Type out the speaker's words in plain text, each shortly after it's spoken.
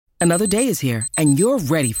Another day is here, and you're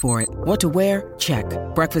ready for it. What to wear? Check.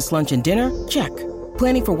 Breakfast, lunch, and dinner? Check.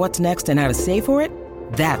 Planning for what's next and how to save for it?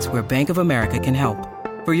 That's where Bank of America can help.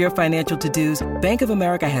 For your financial to-dos, Bank of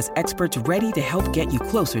America has experts ready to help get you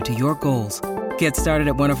closer to your goals. Get started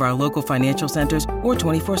at one of our local financial centers or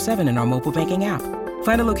 24/7 in our mobile banking app.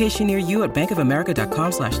 Find a location near you at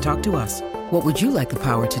bankofamerica.com/talktous. What would you like the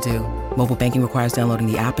power to do? Mobile banking requires downloading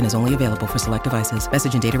the app and is only available for select devices.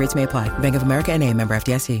 Message and data rates may apply. Bank of America N.A., member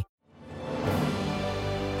FDIC.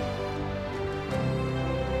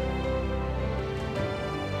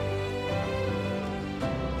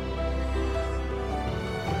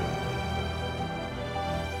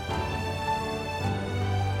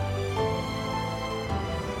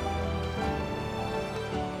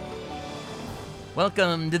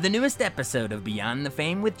 Welcome to the newest episode of Beyond the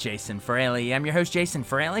Fame with Jason Fraley. I'm your host, Jason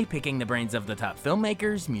Fraley, picking the brains of the top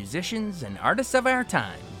filmmakers, musicians, and artists of our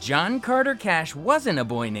time. John Carter Cash wasn't a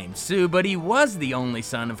boy named Sue, but he was the only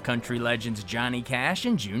son of country legends Johnny Cash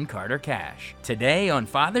and June Carter Cash. Today, on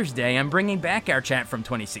Father's Day, I'm bringing back our chat from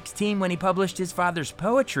 2016 when he published his father's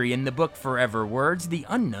poetry in the book Forever Words, The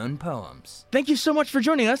Unknown Poems. Thank you so much for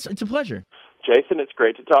joining us. It's a pleasure. Jason, it's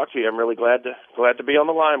great to talk to you. I'm really glad to be on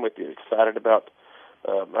the line with you. Excited about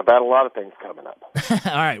a lot of things coming up.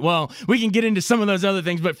 All right, well, we can get into some of those other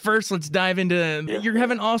things, but first let's dive into, you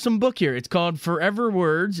have an awesome book here. It's called Forever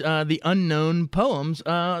Words, The Unknown Poems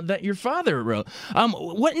that your father wrote.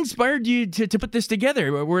 What inspired you to put this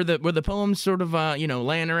together? Were the poems sort of,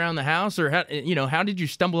 laying around the house, or how did you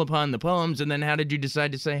stumble upon the poems, and then how did you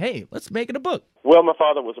decide to say, hey, let's make it a book? Well, my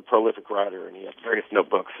father was a prolific writer, and he had various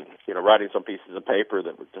notebooks and, writings on pieces of paper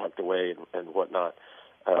that were tucked away and whatnot.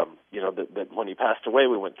 That when he passed away,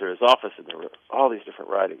 we went through his office, and there were all these different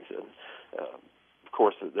writings. And, of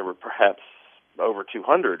course, there were perhaps over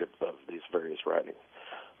 200 of these various writings.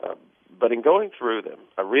 But in going through them,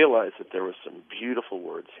 I realized that there were some beautiful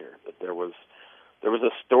words here, that there was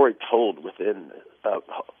a story told within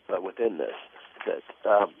this, that,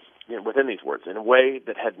 within these words, in a way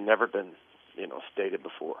that had never been, stated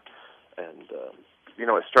before. And,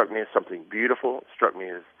 it struck me as something beautiful. It struck me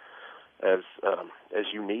as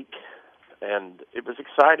unique, and it was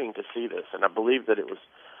exciting to see this. And I believe that it was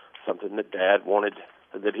something that Dad wanted,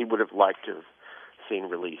 that he would have liked to have seen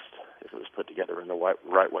released if it was put together in the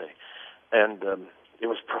right way. And it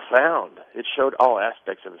was profound. It showed all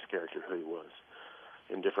aspects of his character, who he was,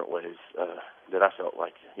 in different ways that I felt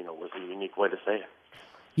like was a unique way to say it.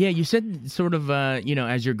 Yeah, you said sort of,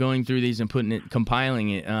 as you're going through these and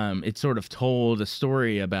compiling it, it sort of told a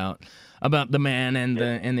story about the man and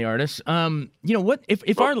the artist. What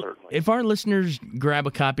if our listeners grab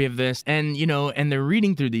a copy of this and they're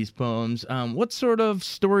reading through these poems, what sort of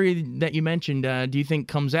story that you mentioned do you think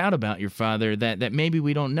comes out about your father that maybe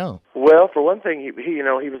we don't know? Well, for one thing, he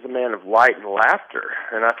was a man of light and laughter,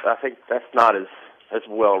 and I think that's not as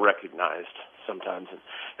well recognized sometimes,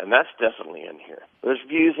 and that's definitely in here. There's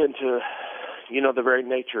views into, the very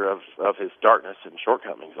nature of his darkness and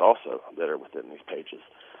shortcomings also that are within these pages.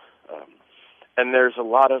 And there's a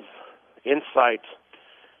lot of insight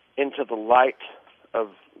into the light of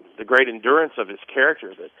the great endurance of his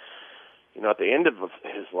character that, at the end of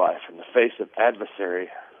his life, in the face of adversary,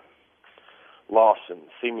 loss, and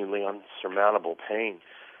seemingly unsurmountable pain,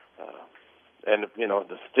 and,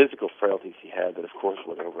 the physical frailties he had that, of course,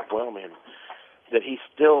 would overwhelm him, that he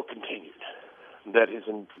still continued. That is,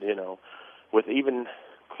 with even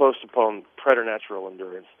close upon preternatural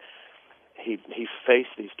endurance, he faced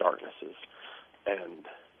these darknesses, and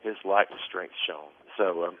his light and strength shone.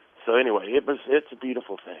 So anyway, it's a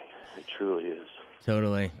beautiful thing. It truly is.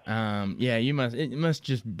 Totally. It must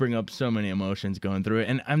just bring up so many emotions going through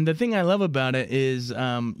it. And the thing I love about it is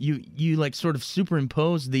you like sort of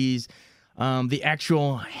superimpose these the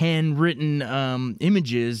actual handwritten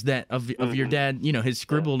images that of your dad, has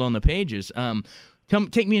scribbled on the pages.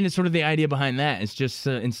 Take me into sort of the idea behind that. It's just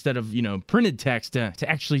instead of printed text to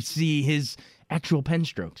actually see his actual pen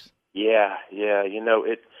strokes. Yeah.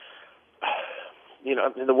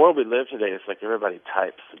 In the world we live today, it's like everybody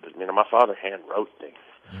types. But, my father hand wrote things,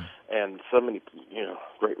 and so many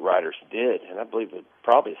great writers did, and I believe that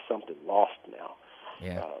probably is something lost now.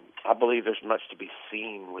 Yeah. I believe there's much to be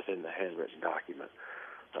seen within the handwritten document,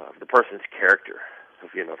 the person's character of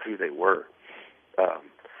who they were.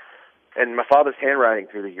 And my father's handwriting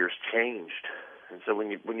through the years changed, and so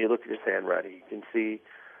when you look at his handwriting, you can see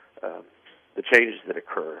the changes that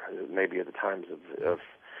occur, maybe at the times of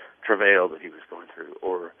travail that he was going through,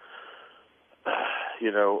 or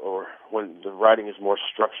or when the writing is more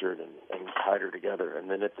structured and tighter together, and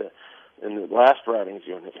then at in the last writings,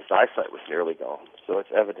 his eyesight was nearly gone. So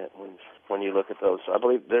it's evident when you look at those. So I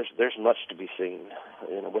believe there's much to be seen,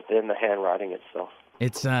 within the handwriting itself.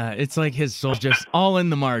 It's like his soul's just all in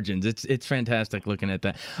the margins. It's fantastic looking at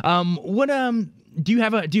that. Do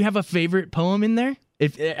you have a favorite poem in there?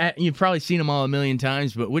 If you've probably seen them all a million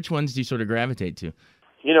times, but which ones do you sort of gravitate to?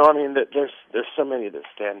 There's so many that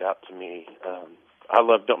stand out to me. I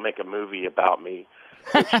love "Don't Make a Movie About Me,"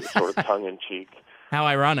 which is sort of tongue in cheek. How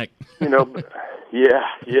ironic. Yeah,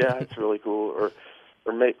 it's really cool. Or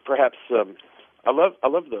perhaps I love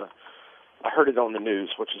the. I heard it on the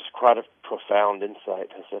news, which is quite a profound insight.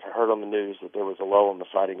 I said I heard on the news that there was a lull in the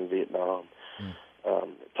fighting in Vietnam.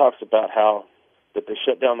 It talks about how that they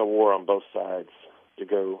shut down the war on both sides to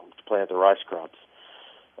go to plant the rice crops,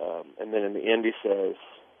 and then in the end he says,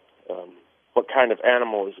 "What kind of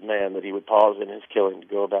animal is man that he would pause in his killing to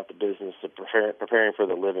go about the business of preparing for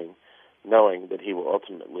the living, knowing that he will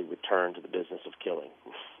ultimately return to the business of killing."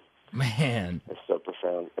 Man, it's so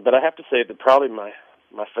profound. But I have to say that probably my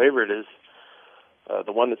favorite is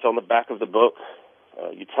the one that's on the back of the book.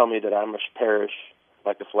 You tell me that I must perish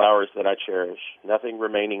like the flowers that I cherish, nothing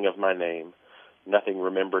remaining of my name, nothing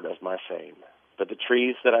remembered of my fame. But the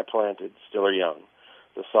trees that I planted still are young.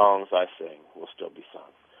 The songs I sing will still be sung.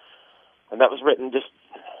 And that was written just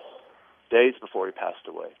days before he passed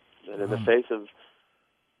away. And in the face of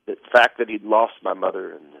the fact that he'd lost my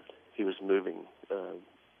mother and that he was moving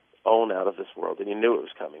on out of this world, and he knew it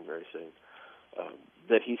was coming very soon,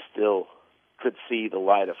 that he still could see the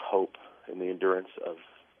light of hope and the endurance of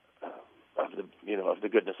the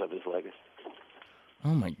goodness of his legacy.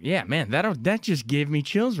 Oh my, yeah, man, that just gave me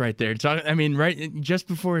chills right there. Right just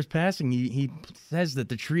before his passing, he says that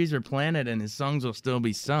the trees are planted and his songs will still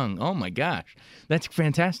be sung. Oh my gosh, that's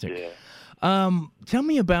fantastic. Yeah. Tell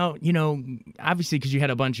me about, obviously because you had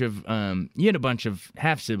a bunch of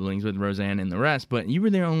half siblings with Roseanne and the rest, but you were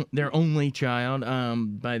their only child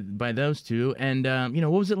by those two, and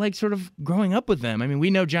what was it like sort of growing up with them? I mean, we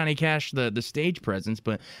know Johnny Cash, the stage presence,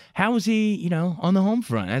 but how was he, on the home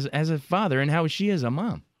front as a father, and how was she as a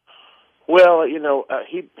mom? Well, he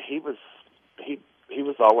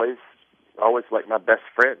was always like my best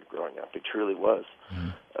friend growing up. He truly was. Mm-hmm.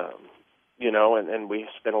 And we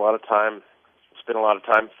spent a lot of time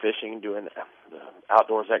fishing, doing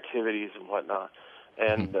outdoors activities and whatnot.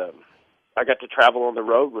 And I got to travel on the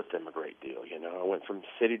road with them a great deal. I went from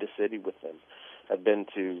city to city with them. I'd been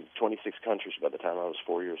to 26 countries by the time I was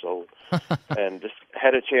 4 years old, and just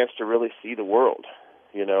had a chance to really see the world,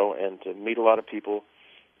 and to meet a lot of people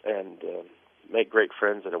and make great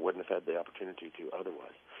friends that I wouldn't have had the opportunity to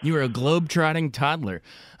otherwise. You were a globe-trotting toddler.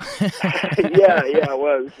 Yeah, I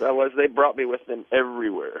was. They brought me with them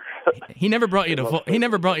everywhere. He never brought you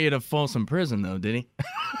to Folsom Prison, though, did he?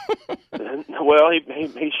 Well,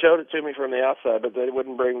 he showed it to me from the outside, but they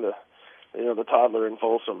wouldn't bring the toddler in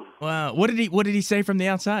Folsom. Wow. What did he say from the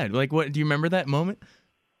outside? Like, what do you remember that moment?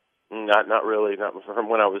 Not really. Not from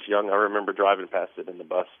when I was young. I remember driving past it in the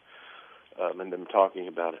bus, and them talking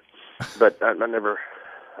about it. But I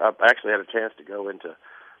actually had a chance to go into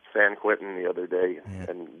San Quentin the other day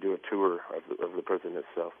and do a tour of the prison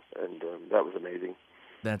itself, and that was amazing.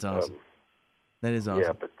 That's awesome. That is awesome.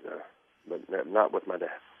 Yeah, but not with my dad.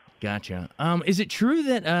 Gotcha. Is it true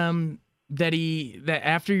that that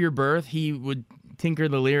after your birth he would tinker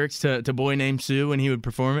the lyrics to "Boy Named Sue" when he would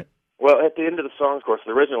perform it? Well, at the end of the song, of course,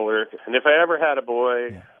 the original lyric, and if I ever had a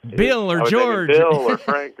boy, Bill or George, Bill or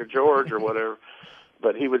Frank or George or whatever.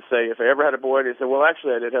 But he would say, if I ever had a boy, and he said, well,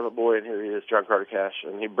 actually, I did have a boy, and here he is, John Carter Cash.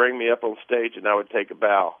 And he'd bring me up on stage, and I would take a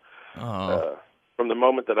bow from the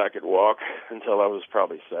moment that I could walk until I was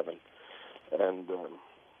probably 7. And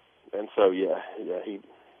so, he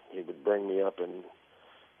would bring me up and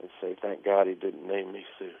say, thank God he didn't name me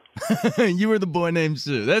Sue. You were the boy named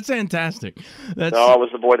Sue. That's fantastic. No, I was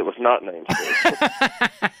the boy that was not named Sue.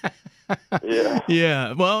 Yeah.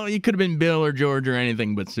 Yeah. Well, you could have been Bill or George or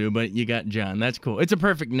anything but Sue, but you got John. That's cool. It's a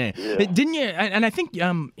perfect name. Yeah. Didn't you? And I think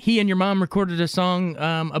he and your mom recorded a song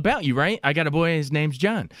about you, right? I got a boy. His name's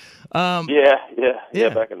John. Yeah.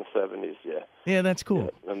 Back in the 70s. Yeah. Yeah, that's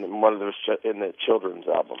cool. Yeah. And one of those in the children's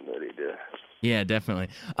album that he did. Yeah, definitely.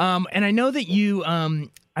 And I know that you.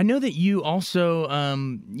 I know that you also,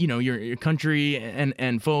 your country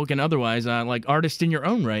and folk and otherwise, like artist in your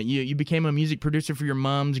own right. You became a music producer for your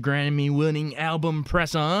mom's Grammy-winning album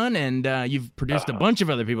Press On, and you've produced a bunch of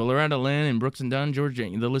other people, Loretta Lynn and Brooks and Dunn, George, the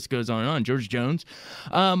list goes on and on, George Jones.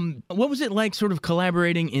 What was it like sort of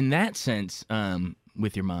collaborating in that sense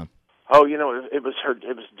with your mom? Oh, it was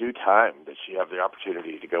due time that she had the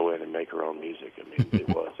opportunity to go in and make her own music. I mean,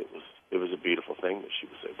 it was a beautiful thing that she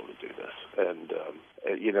was able to do this,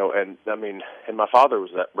 And I mean, and my father was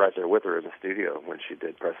right there with her in the studio when she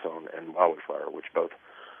did Press On and Wildfire, which both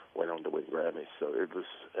went on to win Grammys. So it was,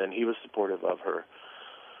 and he was supportive of her.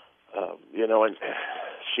 And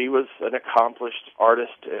she was an accomplished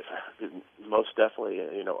artist, most definitely,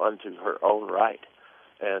 unto her own right,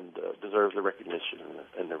 and deserves the recognition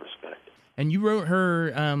and the respect. And you wrote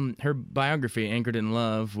her biography, Anchored in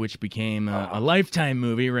Love, which became a Lifetime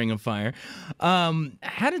movie, Ring of Fire.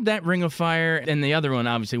 How did that Ring of Fire and the other one,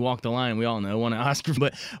 obviously Walk the Line, we all know, won an Oscar,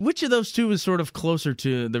 but which of those two was sort of closer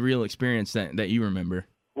to the real experience that you remember?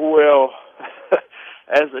 Well,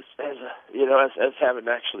 as having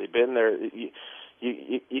actually been there,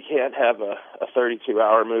 you can't have a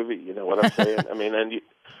 32-hour movie. You know what I'm saying? I mean, and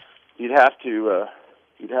you'd have to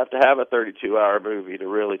have a 32-hour movie to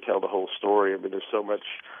really tell the whole story. I mean, there's so much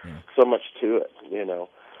to it.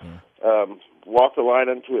 Walk the Line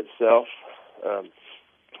unto itself,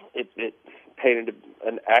 it painted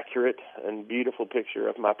an accurate and beautiful picture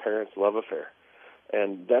of my parents' love affair,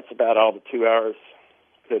 and that's about all the 2 hours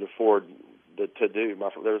could afford to do.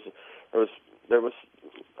 There was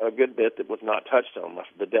a good bit that was not touched on,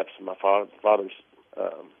 the depths of my father's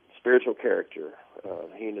spiritual character,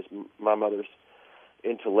 he and my mother's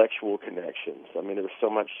intellectual connections. I mean, there was so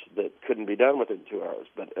much that couldn't be done within 2 hours,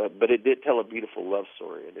 but it did tell a beautiful love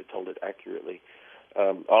story, and it told it accurately.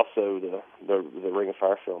 Also, the Ring of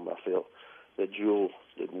Fire film, I feel that Jewel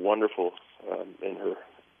did wonderful in her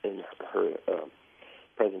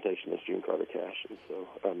presentation as June Carter Cash, and so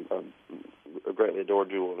I greatly adore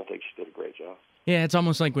Jewel, and I think she did a great job. Yeah, it's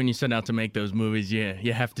almost like when you set out to make those movies,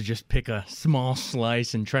 you have to just pick a small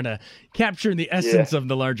slice and try to capture the essence of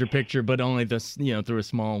the larger picture, but only through a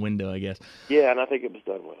small window, I guess. Yeah, and I think it was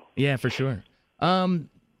done well. Yeah, for sure.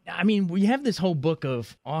 I mean, we have this whole book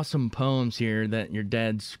of awesome poems here that your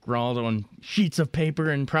dad scrawled on sheets of paper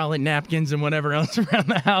and probably napkins and whatever else around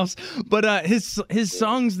the house. But his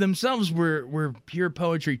songs themselves were pure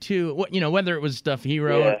poetry too. Whether it was stuff he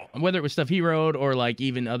wrote, or like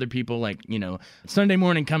even other people, like Sunday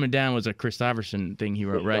Morning Coming Down was a Christopherson thing he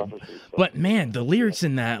wrote, right? But man, the lyrics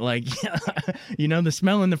in that, like the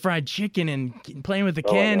smelling the fried chicken and playing with the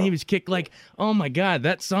can, he was kicked like, oh my God,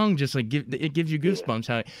 that song just like it gives you goosebumps.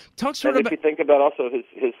 How talk sort and of if you think about also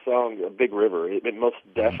his song Big River, it most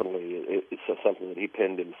definitely it's something that he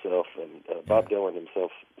penned himself, and Bob Dylan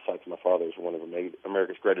himself cites my father as one of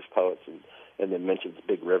America's greatest poets, and then mentions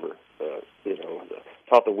Big River.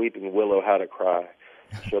 Taught the weeping willow how to cry,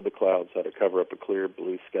 showed the clouds how to cover up a clear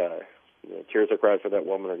blue sky. Tears I cried for that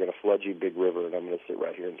woman are going to flood you, Big River, and I'm going to sit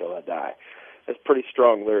right here until I die. That's pretty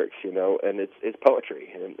strong lyrics, and it's poetry,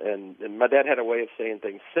 and my dad had a way of saying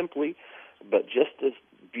things simply, but just as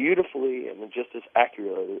beautifully and just as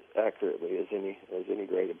accurately as any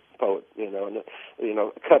great poet,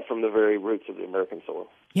 cut from the very roots of the American soil.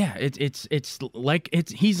 Yeah, he's like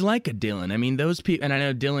a Dylan. I mean, those people, and I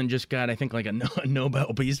know Dylan just got, I think, like a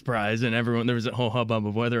Nobel Peace Prize, and there was a whole hubbub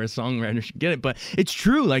of whether a songwriter should get it. But it's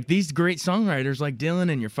true, like these great songwriters, like Dylan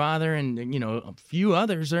and your father, and a few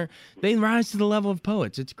others they rise to the level of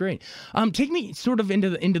poets. It's great. Take me sort of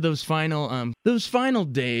into those final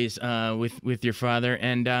days with your father,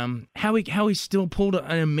 and how he still pulled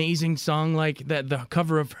an amazing song like that, the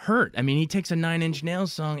cover of Hurt. I mean, he takes a Nine Inch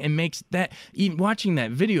Nails song and makes that. Watching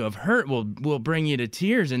that video of Hurt will bring you to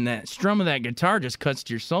tears, and that strum of that guitar just cuts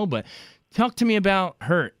to your soul. But talk to me about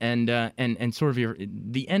Hurt and sort of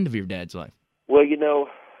the end of your dad's life. Well,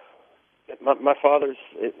 my father's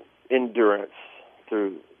endurance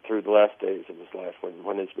through the last days of his life,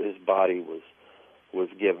 when his body was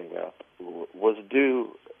giving up, was due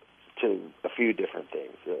to a few different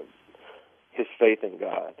things. His faith in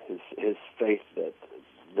God, his faith that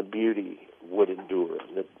the beauty would endure,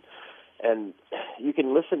 and you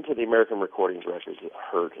can listen to the American Recordings records that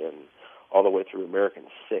Hurt and all the way through American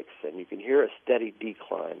Six, and you can hear a steady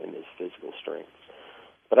decline in his physical strength.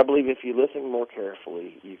 But I believe if you listen more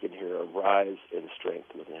carefully, you can hear a rise in strength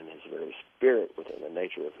within his very spirit, within the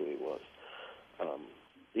nature of who he was.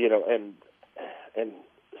 And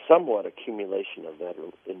somewhat accumulation of that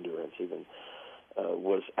endurance even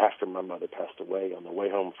was after my mother passed away. On the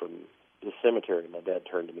way home from the cemetery, my dad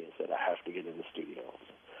turned to me and said, "I have to get in the studio."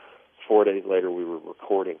 4 days later, we were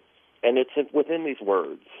recording. And it's within these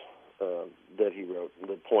words that he wrote,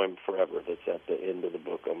 the poem Forever that's at the end of the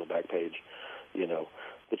book on the back page.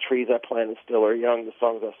 The trees I planted still are young, the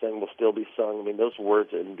songs I sing will still be sung. I mean, those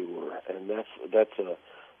words endure. And that's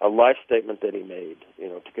a life statement that he made,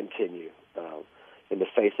 to continue in the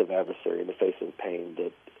face of adversary, in the face of pain,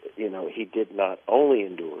 that, he did not only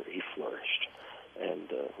endure, he flourished. And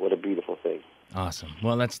what a beautiful thing. Awesome.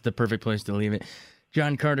 Well, that's the perfect place to leave it.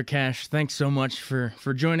 John Carter Cash, thanks so much for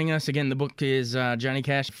joining us. Again, the book is Johnny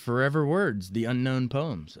Cash, Forever Words, The Unknown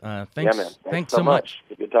Poems. Thanks, yeah, man. Thanks so much.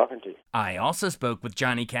 It's good talking to you. I also spoke with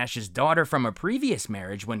Johnny Cash's daughter from a previous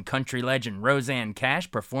marriage when country legend Rosanne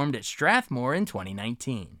Cash performed at Strathmore in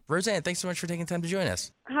 2019. Rosanne, thanks so much for taking time to join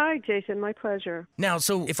us. Hi, Jason. My pleasure. Now,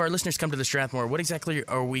 so if our listeners come to the Strathmore, what exactly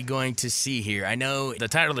are we going to see here? I know the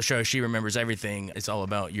title of the show, She Remembers Everything. It's all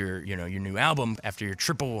about your new album after your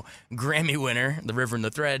triple Grammy winner, The River and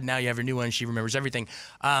the Thread. Now you have your new one, She Remembers Everything.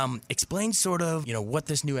 Explain sort of, what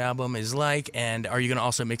this new album is like, and are you going to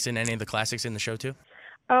also mix in any of the classics in the show too?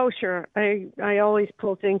 Oh, sure. I always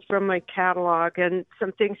pull things from my catalog and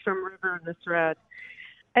some things from River and the Thread.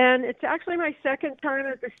 And it's actually my second time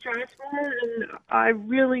at the Strathmore, and I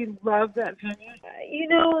really love that venue.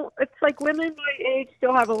 It's like women my age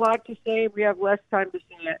still have a lot to say. We have less time to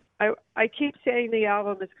say it. I keep saying the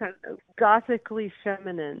album is kind of gothically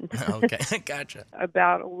feminine. Okay, gotcha.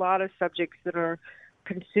 About a lot of subjects that are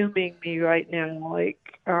consuming me right now, like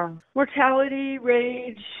mortality,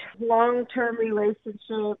 rage, long-term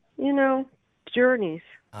relationship, journeys.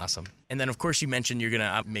 Awesome. And then, of course, you mentioned you're going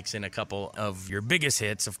to mix in a couple of your biggest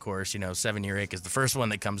hits, of course. 7 Year Ache is the first one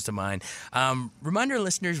that comes to mind. Remind our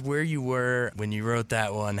listeners where you were when you wrote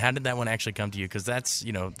that one. How did that one actually come to you? Because that's,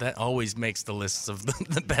 that always makes the lists of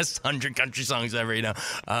the best 100 country songs ever,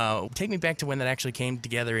 Take me back to when that actually came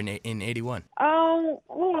together in 81. Oh,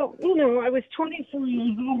 well, I was 24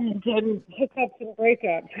 years old and did hiccups and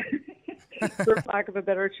breakups. For lack of a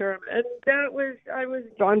better term. And I was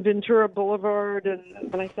on Ventura Boulevard, and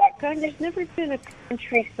I thought, God, there's never been a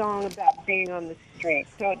country song about being on the street.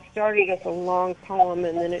 So it started as a long poem,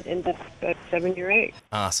 and then it ended at 7 Year Ache.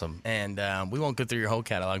 Awesome. And we won't go through your whole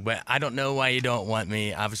catalog, but I Don't Know Why You Don't Want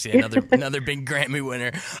Me, obviously another big Grammy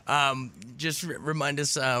winner. Just remind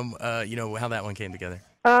us, how that one came together.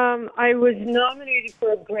 I was nominated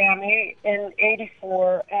for a Grammy in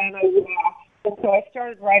 84, and I lost. And so I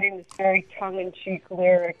started writing this very tongue-in-cheek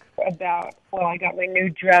lyric about, I got my new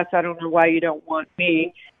dress, I don't know why you don't want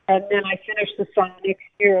me. And then I finished the song next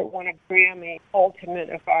year. It won a Grammy,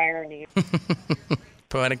 ultimate of irony.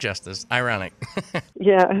 Poetic justice. Ironic.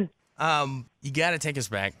 Yeah. You got to take us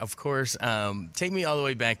back, of course. Take me all the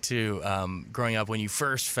way back to growing up when you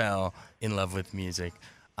first fell in love with music.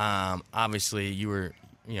 Obviously, you were,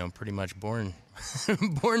 pretty much born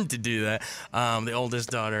to do that. The oldest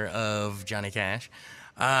daughter of Johnny Cash.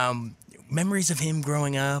 Memories of him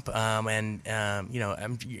growing up,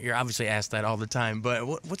 you're obviously asked that all the time, but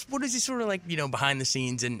what is he sort of like, behind the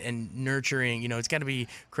scenes and nurturing? It's got to be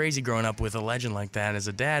crazy growing up with a legend like that as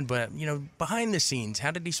a dad, but, behind the scenes,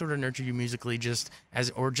 how did he sort of nurture you musically just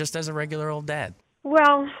as a regular old dad?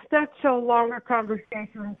 Well, that's a longer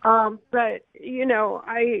conversation. But,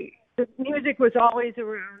 the music was always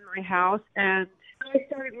around my house, and when I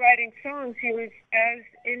started writing songs, he was, as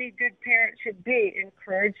any good parent should be,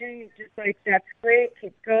 encouraging, just like, that's great,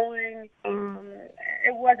 keep going.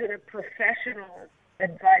 It wasn't a professional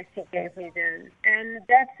advice he gave me then, and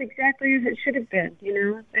that's exactly as it should have been,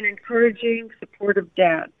 an encouraging, supportive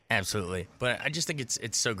dad. Absolutely. But I just think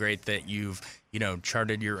it's so great that you've,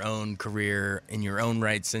 charted your own career in your own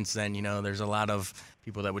right since then. There's a lot of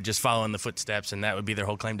people that would just follow in the footsteps and that would be their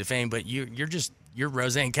whole claim to fame. But you're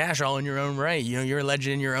Rosanne Cash all in your own right. You're a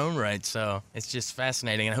legend in your own right. So it's just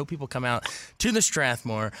fascinating. And I hope people come out to the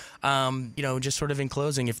Strathmore. Just sort of in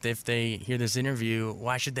closing, if they hear this interview,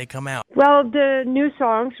 why should they come out? Well, the new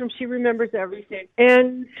songs from She Remembers Everything.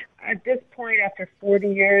 And at this point, after 40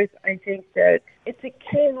 years, I think that it's a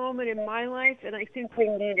key moment in my life, and I think we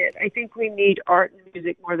need it. I think we need art and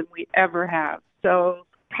music more than we ever have. So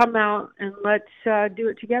come out and let's do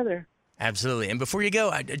it together. Absolutely. And before you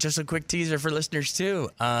go, just a quick teaser for listeners,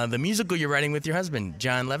 too. The musical you're writing with your husband,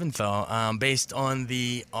 John Leventhal, based on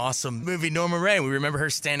the awesome movie Norma Rae. We remember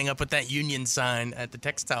her standing up with that Union sign at the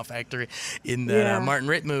textile factory in the Martin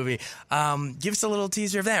Ritt movie. Give us a little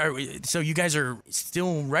teaser of that. So you guys are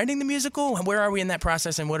still writing the musical? Where are we in that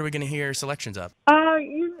process, and what are we going to hear selections of?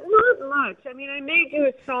 Not much. I mean, I may do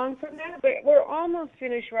a song from that, but we're almost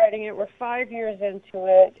finished writing it. We're 5 years into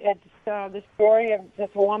it. It's the story of this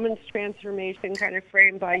woman's transformation kind of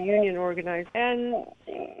framed by union organizers. And,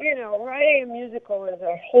 writing a musical is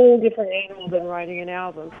a whole different animal than writing an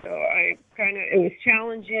album. So it was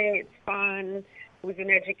challenging. It's fun. It was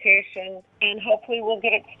an education, and hopefully we'll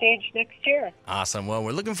get it staged next year. Awesome. Well,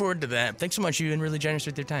 we're looking forward to that. Thanks so much. You've been really generous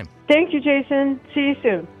with your time. Thank you, Jason. See you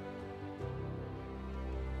soon.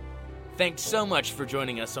 Thanks so much for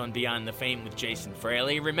joining us on Beyond the Fame with Jason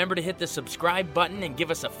Fraley. Remember to hit the subscribe button and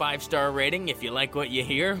give us a 5-star rating if you like what you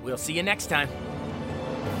hear. We'll see you next time.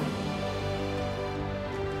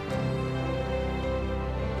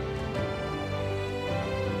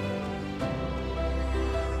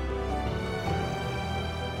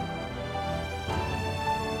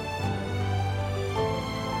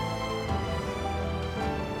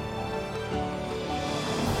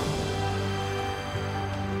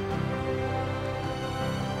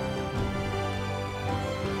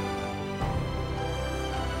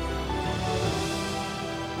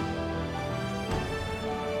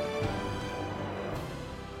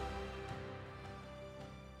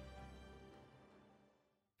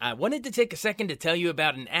 I wanted to take a second to tell you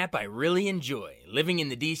about an app I really enjoy. Living in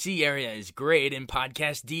the DC area is great, and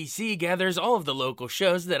Podcast DC gathers all of the local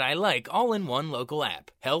shows that I like all in one local app.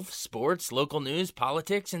 Health, sports, local news,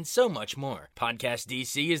 politics, and so much more. Podcast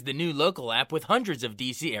DC is the new local app with hundreds of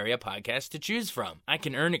DC area podcasts to choose from. I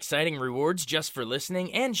can earn exciting rewards just for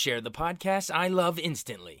listening and share the podcasts I love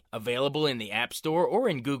instantly. Available in the App Store or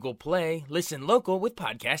in Google Play, listen local with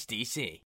Podcast DC.